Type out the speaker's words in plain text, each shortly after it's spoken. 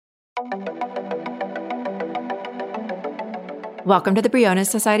Welcome to the Briones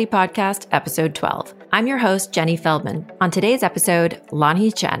Society Podcast, Episode 12. I'm your host, Jenny Feldman. On today's episode,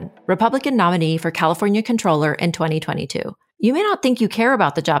 Lanhee Chen, Republican nominee for California Controller in 2022. You may not think you care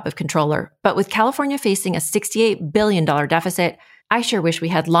about the job of controller, but with California facing a $68 billion deficit, I sure wish we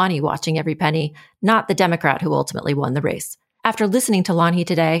had Lanhee watching every penny, not the Democrat who ultimately won the race. After listening to Lanhee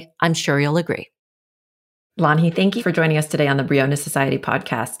today, I'm sure you'll agree. Lanhee, thank you for joining us today on the Briones Society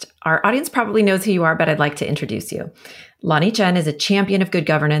Podcast. Our audience probably knows who you are, but I'd like to introduce you. Lanhee Chen is a champion of good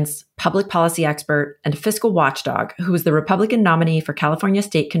governance, public policy expert, and fiscal watchdog who was the Republican nominee for California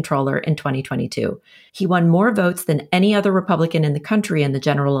State Controller in 2022. He won more votes than any other Republican in the country in the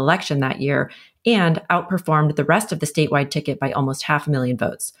general election that year and outperformed the rest of the statewide ticket by almost 500,000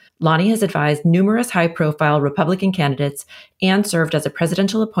 votes. Lanhee has advised numerous high-profile Republican candidates and served as a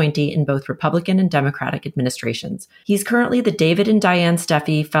presidential appointee in both Republican and Democratic administrations. He's currently the David and Diane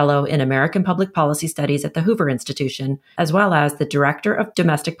Steffi Fellow in American Public Policy Studies at the Hoover Institution, as well as the Director of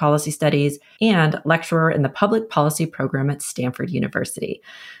Domestic Policy Studies and lecturer in the Public Policy Program at Stanford University.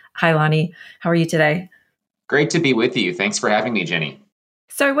 Hi, Lanhee. How are you today? Great to be with you. Thanks for having me, Jenny.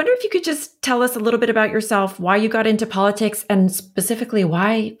 So I wonder if you could just tell us a little bit about yourself, why you got into politics, and specifically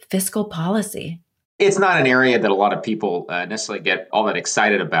why fiscal policy? It's not an area that a lot of people necessarily get all that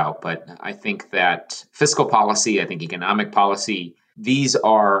excited about, but I think that fiscal policy, I think economic policy, these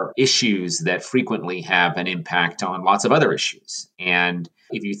are issues that frequently have an impact on lots of other issues. And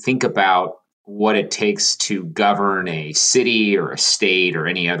if you think about what it takes to govern a city or a state or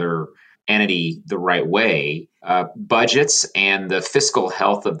any other entity the right way, budgets and the fiscal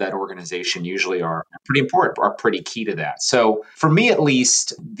health of that organization usually are pretty important, are pretty key to that. So for me, at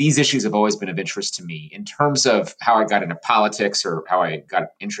least, these issues have always been of interest to me in terms of how I got into politics or how I got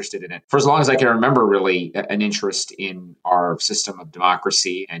interested in it. For as long as I can remember, really, an interest in our system of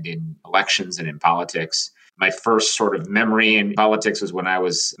democracy and in elections and in politics. My first sort of memory in politics was when I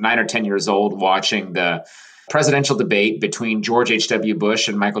was 9 or 10 years old watching the presidential debate between George H.W. Bush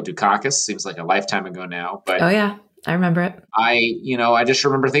and Michael Dukakis. Seems like a lifetime ago now. But oh, yeah. I remember it. I just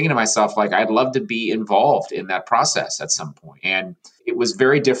remember thinking to myself, like, I'd love to be involved in that process at some point. And it was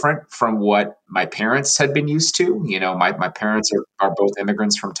very different from what my parents had been used to. My parents are both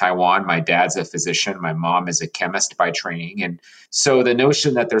immigrants from Taiwan. My dad's a physician. My mom is a chemist by training. And so the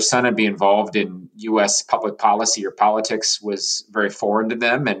notion that their son would be involved in U.S. public policy or politics was very foreign to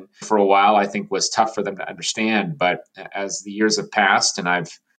them. And for a while, I think was tough for them to understand. But as the years have passed and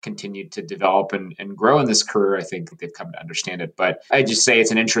I've continued to develop and grow in this career, I think they've come to understand it. But I just say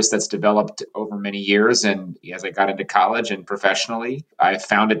it's an interest that's developed over many years. And as I got into college and professionally, I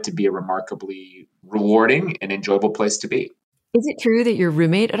found it to be a remarkably rewarding and enjoyable place to be. Is it true that your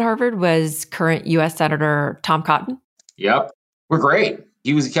roommate at Harvard was current U.S. Senator Tom Cotton? Yep. We're great.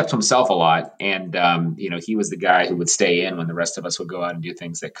 He kept to himself a lot. And, he was the guy who would stay in when the rest of us would go out and do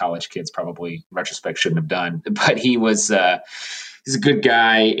things that college kids probably, in retrospect, shouldn't have done. But he's a good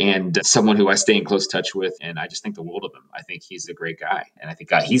guy and someone who I stay in close touch with. And I just think the world of him. I think he's a great guy. And I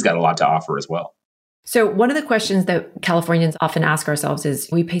think he's got a lot to offer as well. So one of the questions that Californians often ask ourselves is,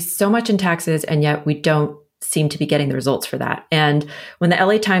 we pay so much in taxes and yet we don't seem to be getting the results for that. And when the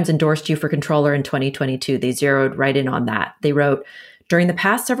LA Times endorsed you for controller in 2022, they zeroed right in on that. They wrote, during the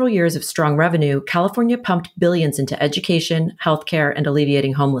past several years of strong revenue, California pumped billions into education, healthcare, and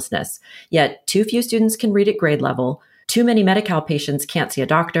alleviating homelessness. Yet too few students can read at grade level. Too many Medi-Cal patients can't see a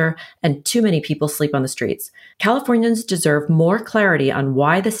doctor, and too many people sleep on the streets. Californians deserve more clarity on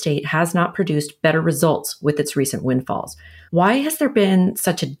why the state has not produced better results with its recent windfalls. Why has there been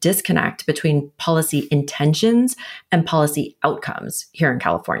such a disconnect between policy intentions and policy outcomes here in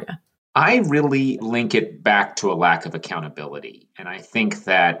California? I really link it back to a lack of accountability. And I think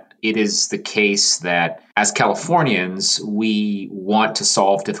that it is the case that as Californians, we want to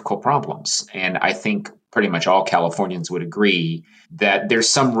solve difficult problems. And I think pretty much all Californians would agree that there's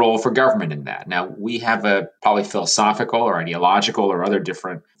some role for government in that. Now, we have a probably philosophical or ideological or other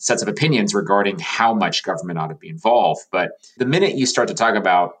different sets of opinions regarding how much government ought to be involved. But the minute you start to talk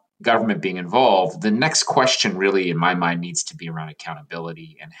about government being involved, the next question really, in my mind, needs to be around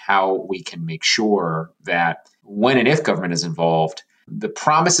accountability and how we can make sure that when and if government is involved, the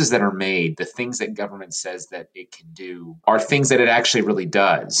promises that are made, the things that government says that it can do, are things that it actually really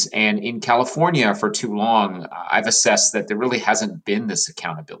does. And in California, for too long, I've assessed that there really hasn't been this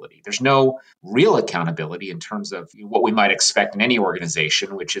accountability. There's no real accountability in terms of what we might expect in any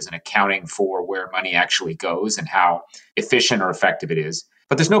organization, which is an accounting for where money actually goes and how efficient or effective it is.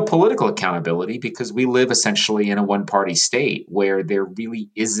 But there's no political accountability because we live essentially in a one-party state where there really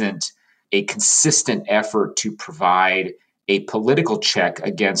isn't a consistent effort to provide a political check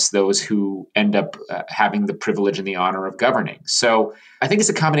against those who end up having the privilege and the honor of governing. So I think it's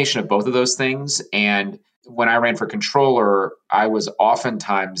a combination of both of those things. And when I ran for controller, I was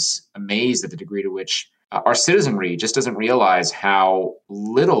oftentimes amazed at the degree to which our citizenry just doesn't realize how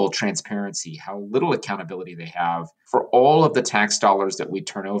little transparency, how little accountability they have for all of the tax dollars that we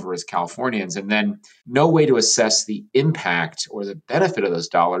turn over as Californians, and then no way to assess the impact or the benefit of those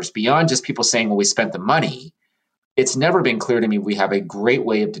dollars beyond just people saying, well, we spent the money. It's never been clear to me we have a great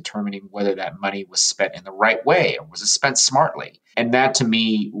way of determining whether that money was spent in the right way or was it spent smartly. And that to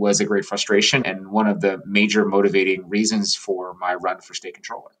me was a great frustration and one of the major motivating reasons for my run for state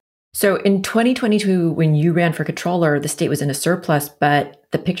controller. So in 2022, when you ran for controller, the state was in a surplus, but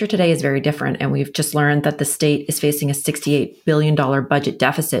the picture today is very different. And we've just learned that the state is facing a $68 billion budget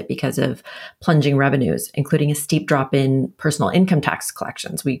deficit because of plunging revenues, including a steep drop in personal income tax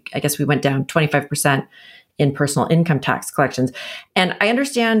collections. I guess we went down 25% in personal income tax collections. And I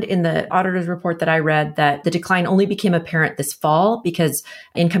understand in the auditor's report that I read that the decline only became apparent this fall because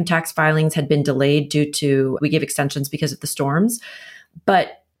income tax filings had been delayed due to, we gave extensions because of the storms.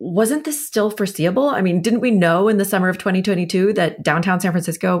 But wasn't this still foreseeable? I mean, didn't we know in the summer of 2022 that downtown San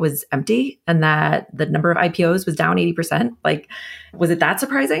Francisco was empty and that the number of IPOs was down 80%? Like, was it that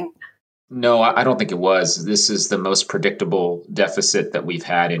surprising? No, I don't think it was. This is the most predictable deficit that we've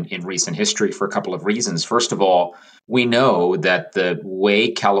had in recent history for a couple of reasons. First of all, we know that the way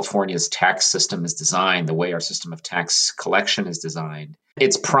California's tax system is designed, the way our system of tax collection is designed,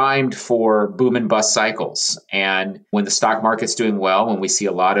 it's primed for boom and bust cycles. And when the stock market's doing well, when we see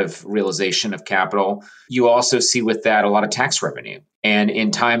a lot of realization of capital, you also see with that a lot of tax revenue. And in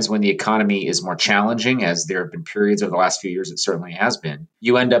times when the economy is more challenging, as there have been periods over the last few years, it certainly has been,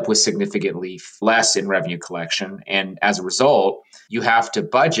 you end up with significantly less in revenue collection. And as a result, you have to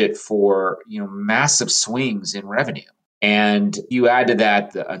budget for, massive swings in revenue. And you add to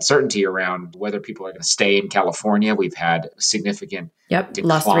that the uncertainty around whether people are going to stay in California. We've had a significant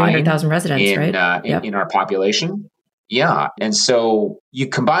lost 300,000 residents, right? In our population. Yeah. And so you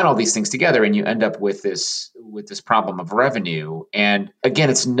combine all these things together and you end up with this problem of revenue. And again,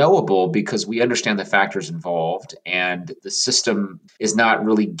 it's knowable because we understand the factors involved and the system is not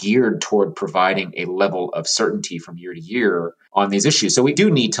really geared toward providing a level of certainty from year to year on these issues. So we do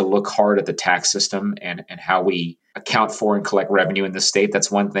need to look hard at the tax system and how we account for and collect revenue in the state.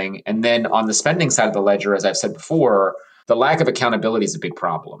 That's one thing. And then on the spending side of the ledger, as I've said before, the lack of accountability is a big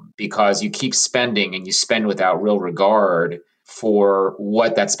problem because you keep spending and you spend without real regard for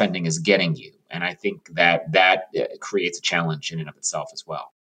what that spending is getting you. And I think that creates a challenge in and of itself as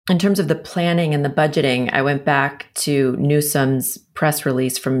well. In terms of the planning and the budgeting, I went back to Newsom's press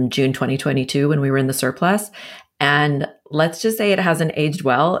release from June 2022 when we were in the surplus. And let's just say it hasn't aged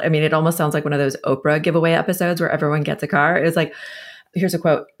well. I mean, it almost sounds like one of those Oprah giveaway episodes where everyone gets a car. It's like, here's a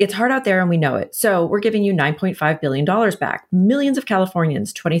quote. "It's hard out there and we know it. So we're giving you $9.5 billion back. Millions of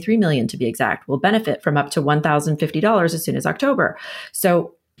Californians, 23 million to be exact, will benefit from up to $1,050 as soon as October."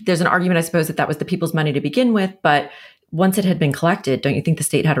 So there's an argument, I suppose, that was the people's money to begin with. But once it had been collected, don't you think the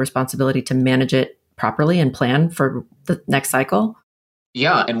state had a responsibility to manage it properly and plan for the next cycle?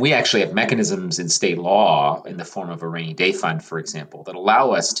 Yeah, and we actually have mechanisms in state law in the form of a rainy day fund, for example, that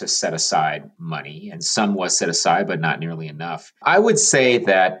allow us to set aside money, and some was set aside, but not nearly enough. I would say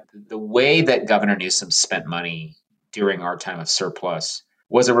that the way that Governor Newsom spent money during our time of surplus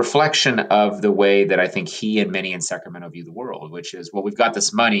was a reflection of the way that I think he and many in Sacramento view the world, which is, well, we've got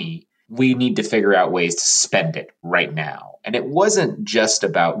this money, we need to figure out ways to spend it right now. And it wasn't just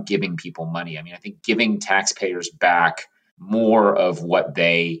about giving people money. I mean, I think giving taxpayers back more of what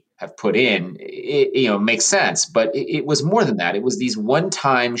they have put in, makes sense. But it was more than that. It was these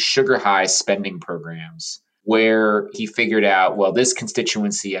one-time sugar high spending programs where he figured out, well, this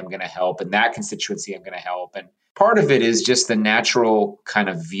constituency I'm going to help and that constituency I'm going to help. And part of it is just the natural kind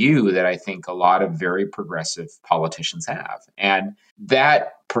of view that I think a lot of very progressive politicians have. And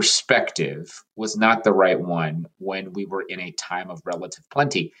that perspective was not the right one when we were in a time of relative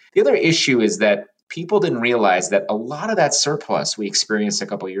plenty. The other issue is that people didn't realize that a lot of that surplus we experienced a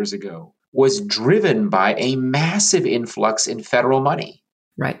couple of years ago was driven by a massive influx in federal money.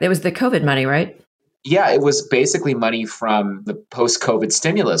 Right. It was the COVID money, right? Yeah, it was basically money from the post-COVID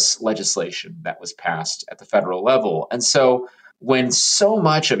stimulus legislation that was passed at the federal level. And so when so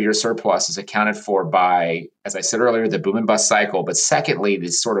much of your surplus is accounted for by, as I said earlier, the boom and bust cycle, but secondly,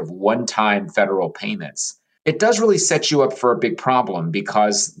 these sort of one-time federal payments, it does really set you up for a big problem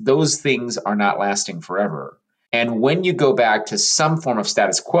because those things are not lasting forever. And when you go back to some form of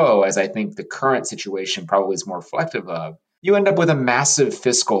status quo, as I think the current situation probably is more reflective of, you end up with a massive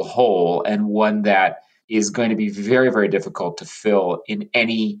fiscal hole and one that is going to be very, very difficult to fill in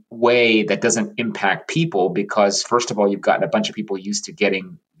any way that doesn't impact people because, first of all, you've gotten a bunch of people used to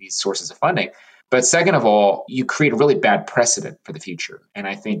getting these sources of funding. But second of all, you create a really bad precedent for the future. And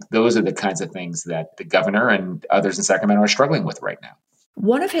I think those are the kinds of things that the governor and others in Sacramento are struggling with right now.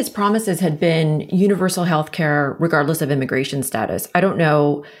 One of his promises had been universal health care regardless of immigration status. I don't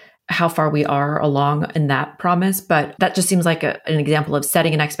know how far we are along in that promise, but that just seems like an example of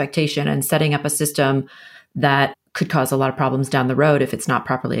setting an expectation and setting up a system that could cause a lot of problems down the road if it's not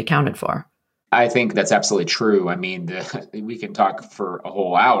properly accounted for. I think that's absolutely true. I mean, we can talk for a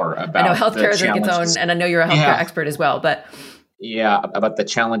whole hour about. I know healthcare is its own, and I know you're a healthcare expert as well, but. Yeah, about the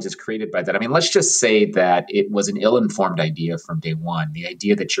challenges created by that. I mean, let's just say that it was an ill-informed idea from day one. The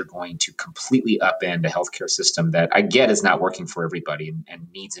idea that you're going to completely upend a healthcare system that I get is not working for everybody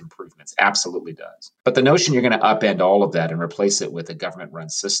and needs improvements. Absolutely does. But the notion you're going to upend all of that and replace it with a government-run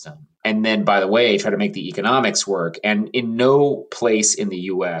system. And then, by the way, try to make the economics work. And in no place in the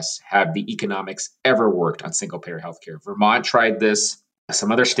U.S. have the economics ever worked on single-payer healthcare. Vermont tried this.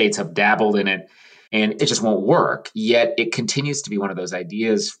 Some other states have dabbled in it. And it just won't work. Yet it continues to be one of those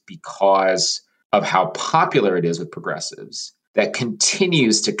ideas because of how popular it is with progressives that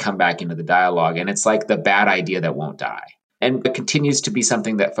continues to come back into the dialogue. And it's like the bad idea that won't die. And it continues to be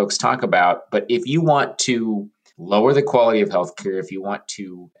something that folks talk about. But if you want to lower the quality of healthcare, if you want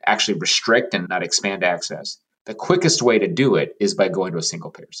to actually restrict and not expand access, the quickest way to do it is by going to a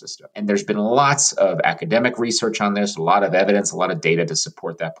single payer system. And there's been lots of academic research on this, a lot of evidence, a lot of data to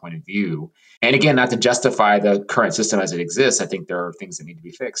support that point of view. And again, not to justify the current system as it exists, I think there are things that need to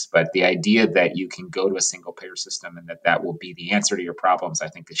be fixed. But the idea that you can go to a single payer system and that will be the answer to your problems, I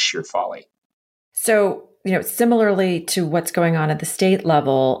think is sheer folly. So, similarly to what's going on at the state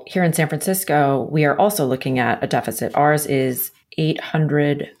level, here in San Francisco, we are also looking at a deficit. Ours is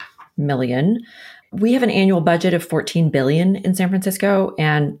 $800 million. We have an annual budget of $14 billion in San Francisco.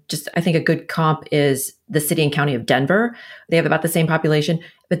 And just, I think a good comp is the city and county of Denver. They have about the same population,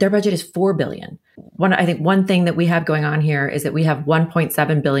 but their budget is $4 billion. I think one thing that we have going on here is that we have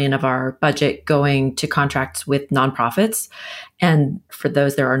 $1.7 billion of our budget going to contracts with nonprofits. And for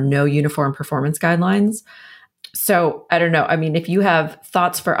those, there are no uniform performance guidelines. So I don't know. I mean, if you have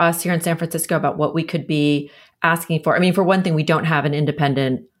thoughts for us here in San Francisco about what we could be asking for, I mean, for one thing, we don't have an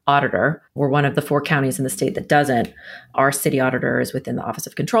independent auditor. We're one of the 4 counties in the state that doesn't. Our city auditor is within the Office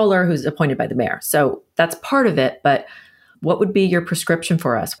of Controller, who's appointed by the mayor. So that's part of it. But what would be your prescription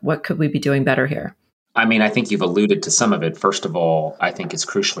for us? What could we be doing better here? I mean, I think you've alluded to some of it. First of all, I think it's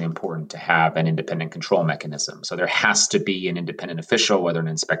crucially important to have an independent control mechanism. So there has to be an independent official, whether an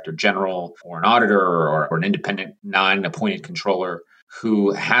inspector general or an auditor or an independent non-appointed controller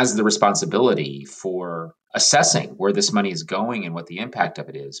who has the responsibility for assessing where this money is going and what the impact of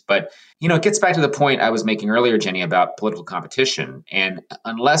it is. But, it gets back to the point I was making earlier, Jenny, about political competition. And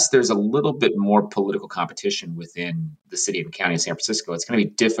unless there's a little bit more political competition within the city and county of San Francisco, it's going to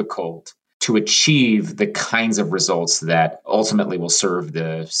be difficult to achieve the kinds of results that ultimately will serve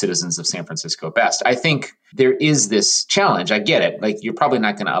the citizens of San Francisco best. I think there is this challenge. I get it. Like, you're probably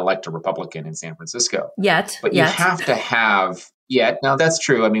not going to elect a Republican in San Francisco. But you have to have... Now, that's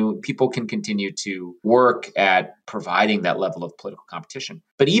true. I mean, people can continue to work at providing that level of political competition.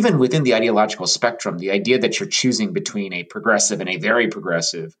 But even within the ideological spectrum, the idea that you're choosing between a progressive and a very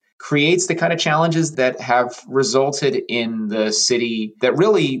progressive creates the kind of challenges that have resulted in the city that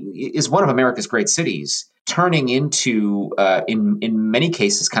really is one of America's great cities, turning into, in many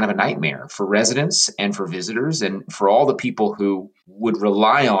cases, kind of a nightmare for residents and for visitors and for all the people who would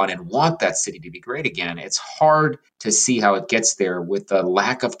rely on and want that city to be great again. It's hard to see how it gets there with the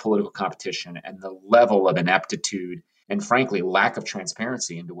lack of political competition and the level of ineptitude and, frankly, lack of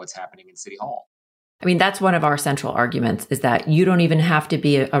transparency into what's happening in City Hall. I mean, that's one of our central arguments, is that you don't even have to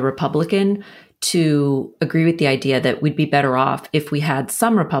be a Republican to agree with the idea that we'd be better off if we had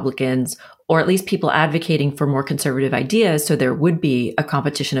some Republicans, or at least people advocating for more conservative ideas. So there would be a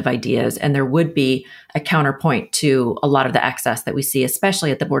competition of ideas and there would be a counterpoint to a lot of the excess that we see,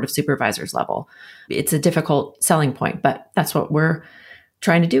 especially at the Board of Supervisors level. It's a difficult selling point, but that's what we're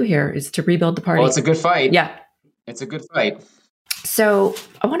trying to do here, is to rebuild the party. Well, it's a good fight. Yeah. It's a good fight. So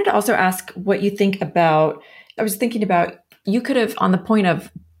I wanted to also ask what you think about, I was thinking about, you could have, on the point of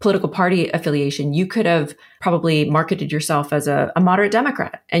political party affiliation, you could have probably marketed yourself as a moderate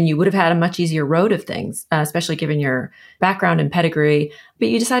Democrat, and you would have had a much easier road of things, especially given your background and pedigree. But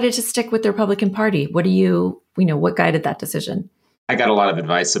you decided to stick with the Republican Party. What guided that decision? I got a lot of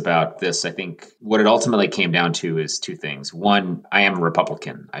advice about this. I think what it ultimately came down to is two things. One, I am a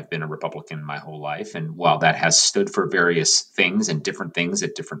Republican. I've been a Republican my whole life. And while that has stood for various things and different things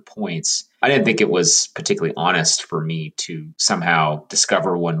at different points, I didn't think it was particularly honest for me to somehow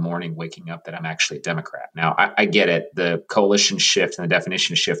discover one morning waking up that I'm actually a Democrat. Now, I get it, the coalition shift and the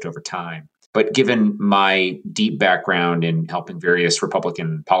definition shift over time. But given my deep background in helping various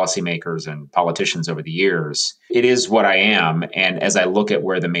Republican policymakers and politicians over the years, it is what I am. And as I look at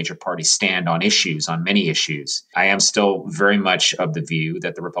where the major parties stand on issues, on many issues, I am still very much of the view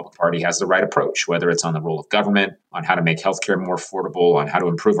that the Republican Party has the right approach, whether it's on the role of government, on how to make healthcare more affordable, on how to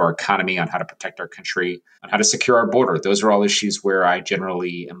improve our economy, on how to protect our country, on how to secure our border. Those are all issues where I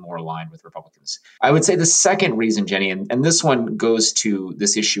generally am more aligned with Republicans. I would say the second reason, Jenny, and this one goes to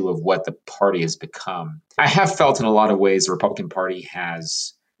this issue of what the party has become. I have felt in a lot of ways the Republican Party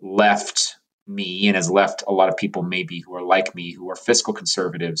has left me and has left a lot of people maybe who are like me, who are fiscal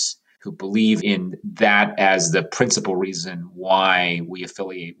conservatives, who believe in that as the principal reason why we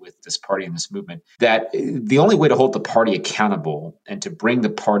affiliate with this party and this movement, that the only way to hold the party accountable and to bring the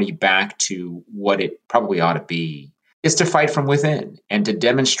party back to what it probably ought to be is to fight from within and to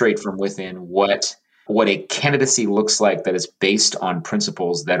demonstrate from within what a candidacy looks like that is based on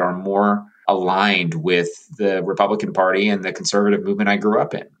principles that are more aligned with the Republican Party and the conservative movement I grew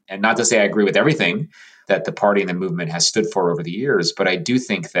up in. And not to say I agree with everything that the party and the movement has stood for over the years, but I do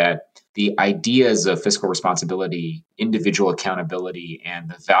think that the ideas of fiscal responsibility, individual accountability, and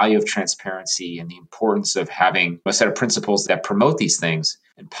the value of transparency and the importance of having a set of principles that promote these things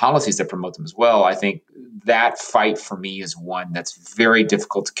and policies that promote them as well, I think that fight for me is one that's very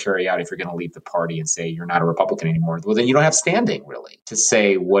difficult to carry out if you're going to leave the party and say you're not a Republican anymore. Well, then you don't have standing really to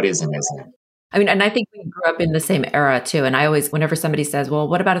say what is and isn't. I mean, and I think we grew up in the same era too. And I always, whenever somebody says, well,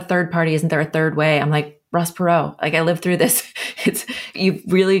 what about a third party? Isn't there a third way? I'm like, Ross Perot, like I lived through this. You've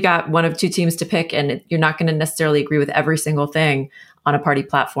really got one of two teams to pick, and you're not going to necessarily agree with every single thing on a party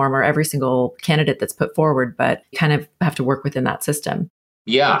platform or every single candidate that's put forward, but you kind of have to work within that system.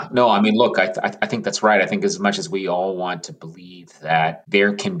 Yeah, no, I mean, look, I think that's right. I think as much as we all want to believe that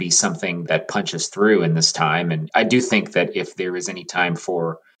there can be something that punches through in this time, and I do think that if there is any time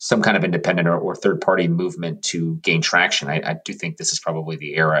for some kind of independent or third party movement to gain traction, I do think this is probably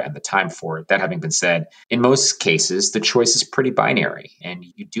the era and the time for it. That having been said, in most cases, the choice is pretty binary, and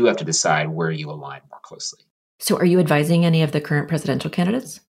you do have to decide where you align more closely. So are you advising any of the current presidential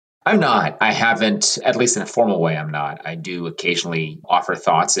candidates? I'm not. I haven't, at least in a formal way, I'm not. I do occasionally offer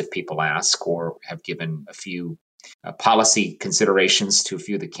thoughts if people ask, or have given a few policy considerations to a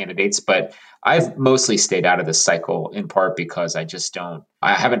few of the candidates, but I've mostly stayed out of this cycle in part because I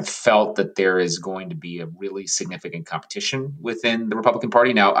haven't felt that there is going to be a really significant competition within the Republican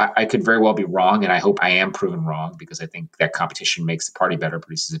Party. Now, I could very well be wrong, and I hope I am proven wrong because I think that competition makes the party better,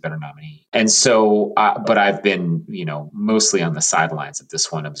 produces a better nominee. And so, but I've been, mostly on the sidelines of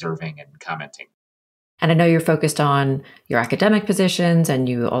this one, observing and commenting. And I know you're focused on your academic positions and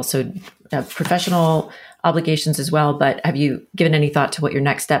you also have professional obligations as well, but have you given any thought to what your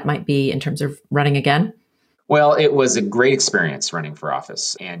next step might be in terms of running again? Well, it was a great experience running for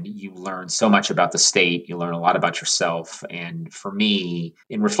office, and you learn so much about the state. You learn a lot about yourself. And for me,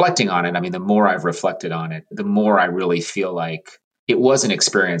 in reflecting on it, I mean, the more I've reflected on it, the more I really feel like it was an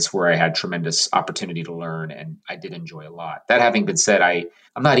experience where I had tremendous opportunity to learn, and I did enjoy a lot. That having been said,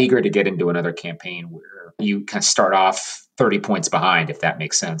 I'm not eager to get into another campaign where you kind of start off 30 points behind, if that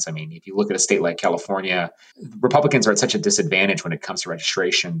makes sense. I mean, if you look at a state like California, Republicans are at such a disadvantage when it comes to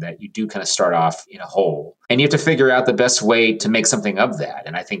registration that you do kind of start off in a hole. And you have to figure out the best way to make something of that.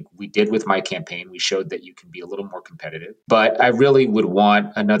 And I think we did with my campaign. We showed that you can be a little more competitive. But I really would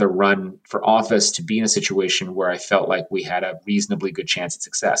want another run for office to be in a situation where I felt like we had a reasonably good chance at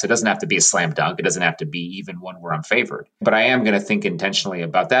success. It doesn't have to be a slam dunk. It doesn't have to be even one where I'm favored. But I am going to think intentionally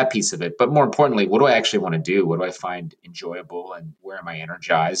about that piece of it. But more importantly, what do I actually want to do? What do I find enjoyable, and where am I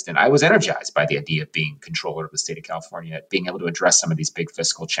energized? And I was energized by the idea of being controller of the state of California, being able to address some of these big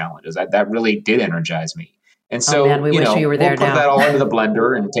fiscal challenges. That really did energize me. And so, we wish you were there we'll put now. that all into the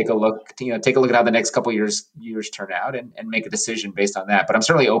blender and take a look at how the next couple of years turn out and make a decision based on that. But I'm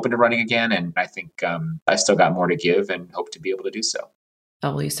certainly open to running again. And I think I still got more to give and hope to be able to do so.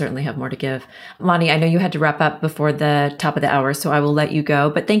 Oh, well, you certainly have more to give. Lanhee, I know you had to wrap up before the top of the hour, so I will let you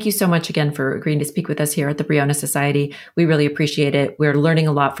go. But thank you so much again for agreeing to speak with us here at the Breonna Society. We really appreciate it. We're learning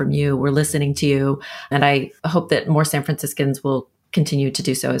a lot from you. We're listening to you. And I hope that more San Franciscans will continue to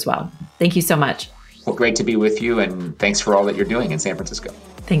do so as well. Thank you so much. Well, great to be with you. And thanks for all that you're doing in San Francisco.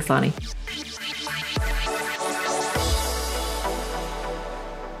 Thanks, Lanhee.